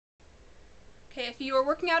Okay, if you are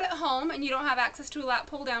working out at home and you don't have access to a lat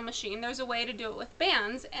pull down machine, there's a way to do it with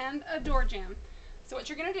bands and a door jamb. So what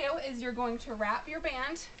you're going to do is you're going to wrap your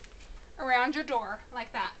band around your door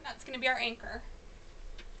like that. That's going to be our anchor.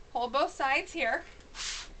 Hold both sides here.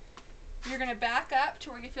 You're going to back up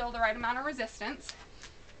to where you feel the right amount of resistance.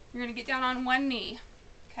 You're going to get down on one knee,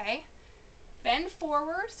 okay? Bend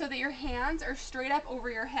forward so that your hands are straight up over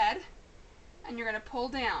your head, and you're going to pull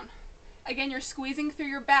down. Again, you're squeezing through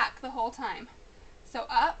your back the whole time. So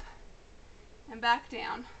up and back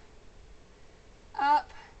down.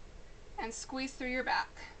 Up and squeeze through your back.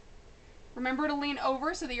 Remember to lean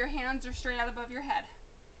over so that your hands are straight out above your head.